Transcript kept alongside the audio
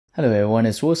Hello everyone,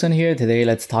 it's Wilson here. Today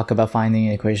let's talk about finding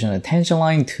an equation of a tangent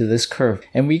line to this curve.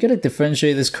 And we gotta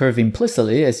differentiate this curve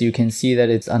implicitly, as you can see that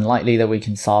it's unlikely that we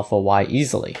can solve for y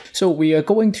easily. So we are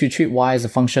going to treat y as a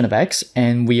function of x,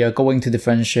 and we are going to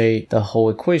differentiate the whole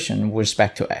equation with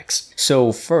respect to x.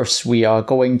 So first, we are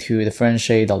going to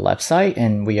differentiate the left side,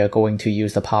 and we are going to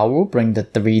use the power rule, bring the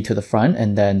 3 to the front,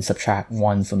 and then subtract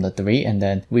 1 from the 3, and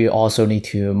then we also need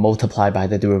to multiply by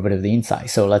the derivative of the inside.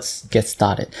 So let's get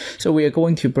started. So we are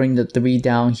going to bring the 3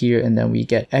 down here, and then we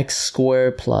get x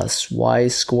squared plus y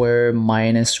squared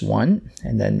minus 1,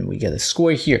 and then we get a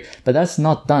square here. But that's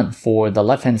not done for the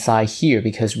left hand side here,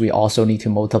 because we also need to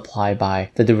multiply by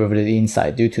the derivative of the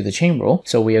inside due to the chain rule.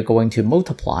 So we are going to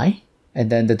multiply, and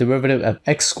then the derivative of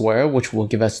x squared, which will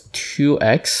give us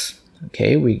 2x.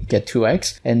 Okay, we get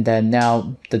 2x, and then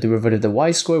now the derivative of the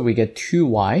y squared, we get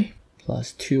 2y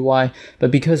plus 2y, but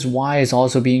because y is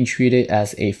also being treated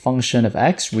as a function of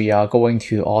x, we are going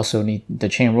to also need the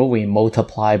chain rule. We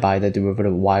multiply by the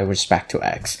derivative of y with respect to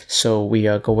x. So we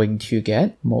are going to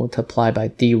get multiply by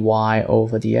dy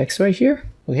over dx right here.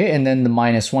 Okay, and then the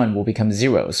minus 1 will become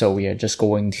 0. So we are just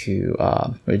going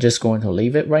to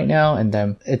leave it right now, and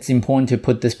then it's important to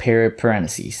put this pair of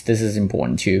parentheses. This is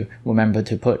important to remember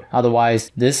to put.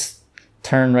 Otherwise, this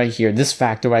term right here, this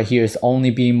factor right here is only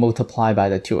being multiplied by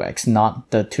the 2x, not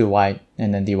the 2y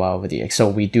and then dy over dx. So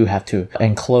we do have to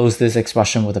enclose this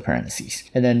expression with the parentheses.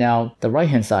 And then now the right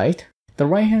hand side. The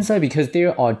right hand side, because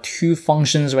there are two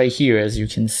functions right here, as you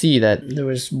can see that there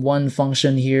is one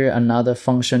function here, another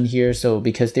function here. So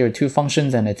because there are two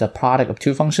functions and it's a product of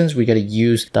two functions, we got to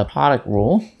use the product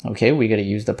rule. Okay, we got to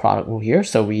use the product rule here.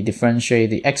 So we differentiate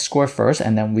the x squared first,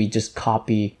 and then we just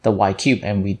copy the y cube,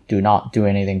 and we do not do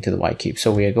anything to the y cube.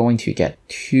 So we are going to get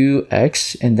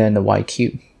 2x, and then the y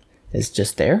cube is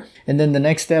just there. And then the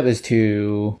next step is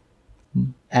to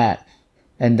add,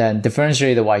 and then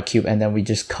differentiate the y cube, and then we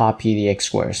just copy the x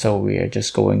squared. So we are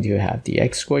just going to have the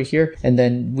x squared here, and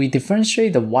then we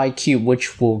differentiate the y cube,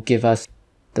 which will give us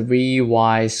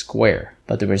 3y squared.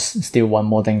 But there is still one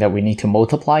more thing that we need to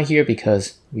multiply here,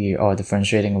 because we are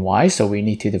differentiating y, so we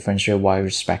need to differentiate y with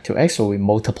respect to x. So we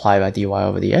multiply by dy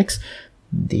over dx,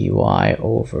 dy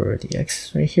over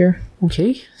dx right here.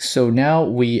 Okay, so now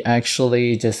we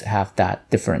actually just have that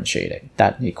differentiated,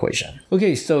 that equation.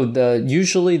 Okay, so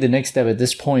usually the next step at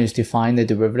this point is to find the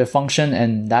derivative function,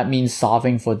 and that means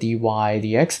solving for dy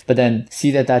dx, but then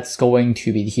see that that's going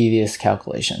to be tedious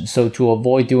calculation. So to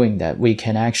avoid doing that, we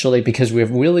can actually, because we're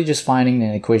really just finding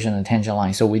an equation on a tangent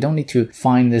line, so we don't need to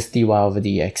find this dy over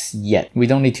dx yet. We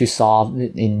don't need to solve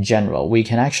it in general. We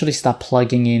can actually start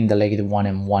plugging in the negative 1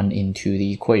 and 1 into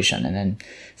the equation, and then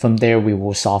from there we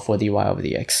will solve for dy over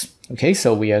dx. Okay,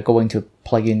 so we are going to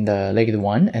plug in the negative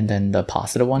 1 and then the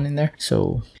positive 1 in there.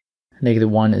 So negative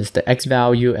 1 is the x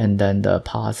value, and then the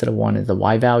positive 1 is the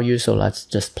y value. So let's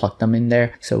just plug them in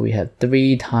there. So we have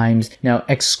 3 times now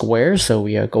x squared. So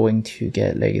we are going to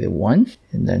get negative 1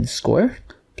 and then square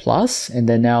plus, and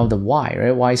then now the y,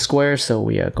 right? Y squared. So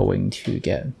we are going to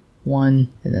get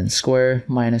 1 and then square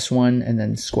minus 1 and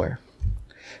then square.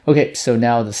 Okay, so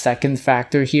now the second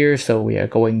factor here, so we are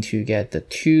going to get the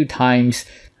 2 times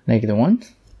negative 1,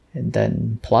 and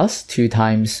then plus 2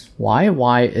 times y.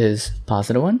 Y is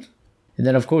positive 1. And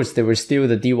then, of course, there was still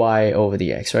the dy over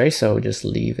dx, right? So just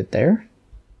leave it there.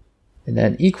 And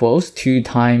then equals 2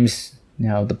 times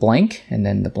now the blank, and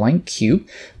then the blank cube.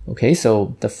 Okay,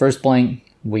 so the first blank,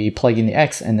 we plug in the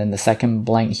x, and then the second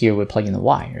blank here, we plug in the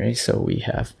y, right? So we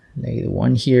have negative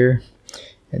 1 here,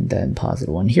 and then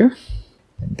positive 1 here.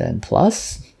 And then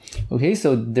plus. Okay,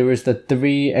 so there is the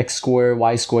 3x squared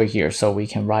y squared here. So we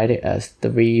can write it as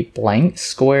 3 blank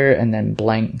square and then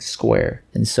blank square.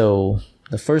 And so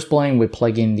the first blank, we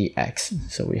plug in the x.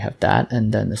 So we have that.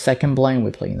 And then the second blank,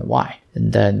 we plug in the y.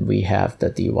 And then we have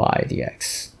the dy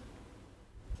dx.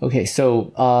 Okay,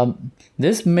 so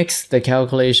this makes the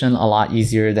calculation a lot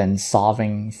easier than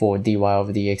solving for dy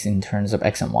over dx in terms of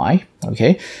x and y.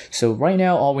 Okay, so right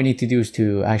now all we need to do is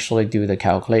to actually do the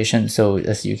calculation. So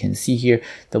as you can see here,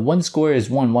 the 1 square is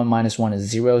 1, 1 minus 1 is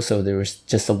 0. So there is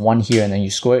just a 1 here, and then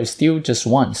you square, it's still just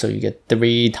 1. So you get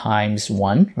 3 times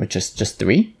 1, which is just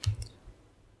 3.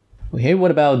 Okay,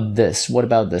 what about this? What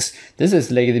about this? This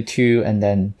is negative 2 and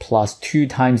then plus 2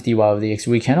 times dy over dx.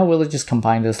 We cannot really just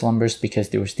combine those numbers because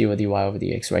there was still a dy over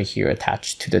dx right here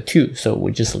attached to the 2. So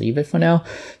we'll just leave it for now.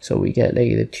 So we get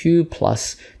negative 2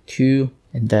 plus 2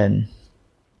 and then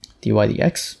dy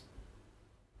dx.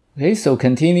 Okay, so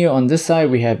continue on this side.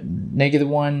 We have negative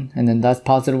 1 and then that's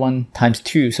positive 1 times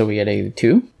 2. So we get negative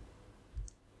 2.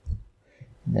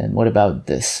 And then what about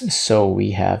this? So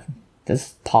we have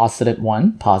this positive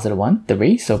 1,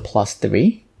 3, so plus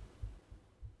 3.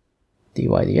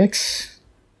 dy dx.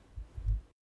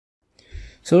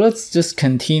 So let's just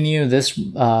continue this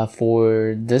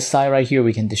for this side right here.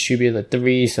 We can distribute the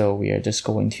 3, so we are just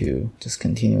going to just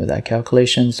continue with that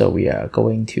calculation. So we are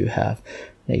going to have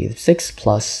negative 6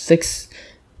 plus 6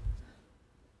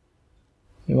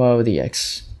 dy over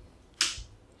dx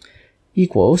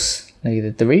equals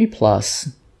negative 3 plus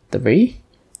 3,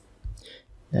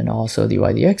 then also dy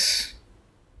dx.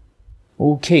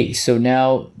 Okay, so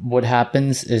now what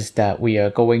happens is that we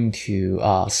are going to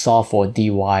solve for dy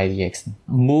dx.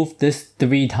 Move this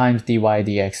 3 times dy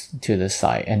dx to the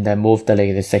side, and then move the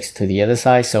negative 6 to the other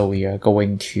side. So we are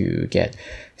going to get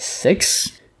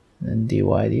 6, then dy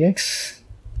dx.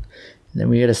 And then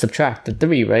we got to subtract the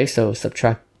 3, right? So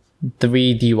subtract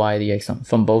 3 dy dx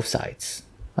from both sides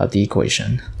of the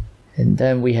equation. And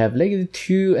then we have negative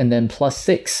 2 and then plus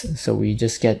 6. So we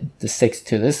just get the 6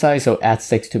 to this side. So add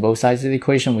 6 to both sides of the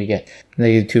equation. We get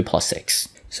negative 2 plus 6.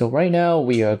 So right now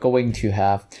we are going to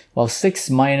have, well, 6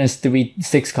 minus 3,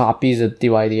 6 copies of dy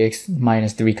dx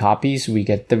minus 3 copies. We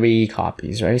get 3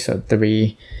 copies, right? So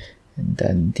 3 and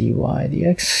then dy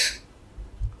dx.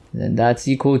 And then that's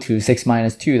equal to 6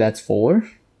 minus 2. That's 4.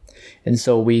 And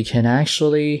so we can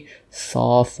actually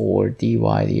solve for dy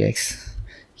dx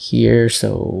here,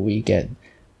 so we get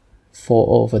 4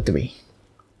 over 3.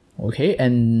 Okay,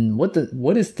 and what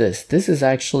is this? This is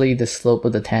actually the slope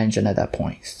of the tangent at that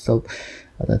point. So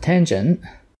the tangent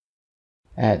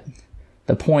at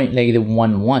the point negative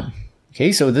 1, 1.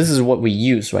 Okay, so this is what we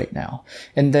use right now.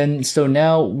 And then, so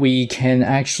now we can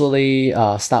actually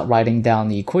start writing down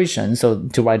the equation. So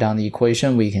to write down the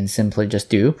equation, we can simply just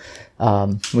do,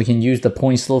 we can use the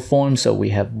point slope form. So we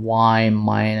have y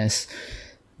minus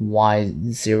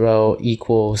y0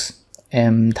 equals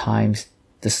m times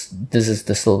this is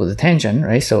the slope of the tangent,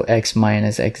 right? So x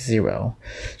minus x0.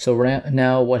 So right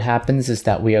now what happens is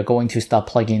that we are going to start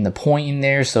plugging the point in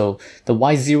there. So the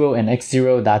y0 and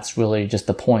x0, that's really just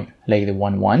the point, like the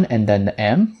 1, 1, and then the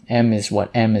m is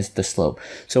what? M is the slope.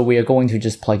 So we are going to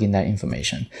just plug in that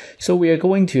information. So we are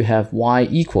going to have y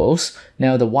equals,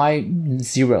 now the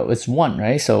y0 is 1,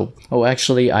 right? So, oh,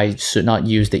 actually I should not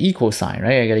use the equal sign,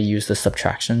 right? I gotta use the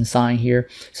subtraction sign here.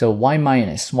 So y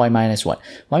minus what?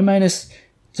 Y minus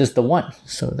just the 1,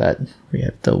 so that we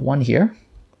have the 1 here,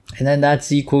 and then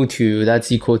that's equal to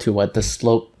what? The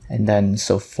slope, and then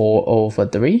so 4 over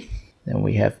 3. Then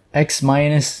we have x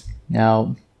minus,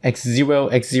 now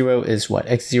x0 is what?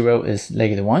 X0 is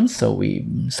negative 1, so we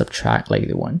subtract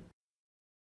negative 1.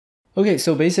 Okay,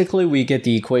 so basically we get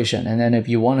the equation, and then if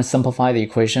you want to simplify the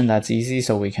equation, that's easy,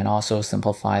 so we can also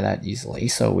simplify that easily.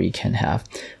 So we can have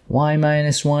y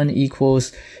minus 1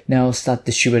 equals, now start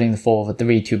distributing the 4 over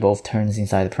 3 to both terms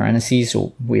inside the parentheses,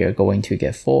 so we are going to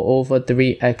get 4 over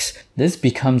 3x. This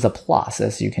becomes a plus,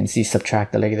 as you can see,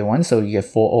 subtract the negative 1, so you get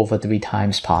 4 over 3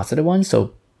 times positive 1,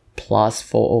 so plus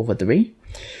 4 over 3.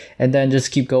 And then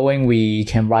just keep going, we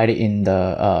can write it in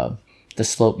the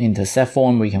slope intercept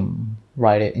form. We can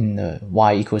write it in the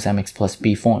y equals mx plus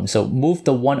b form. So move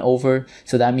the 1 over,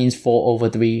 so that means 4 over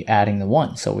 3 adding the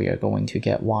 1. So we are going to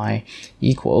get y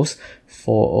equals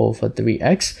 4 over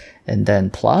 3x, and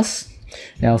then plus,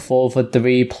 now 4 over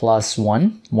 3 plus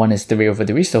 1 is 3 over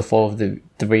 3, so 4 over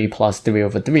 3 plus 3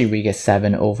 over 3, we get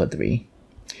 7 over 3.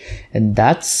 And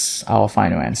that's our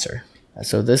final answer.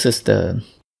 So this is the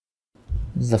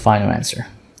final answer.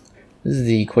 This is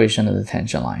the equation of the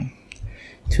tangent line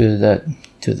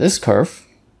to this curve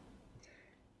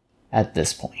at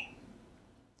this point.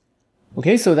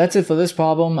 Okay, so that's it for this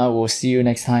problem. I will see you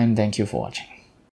next time. Thank you for watching.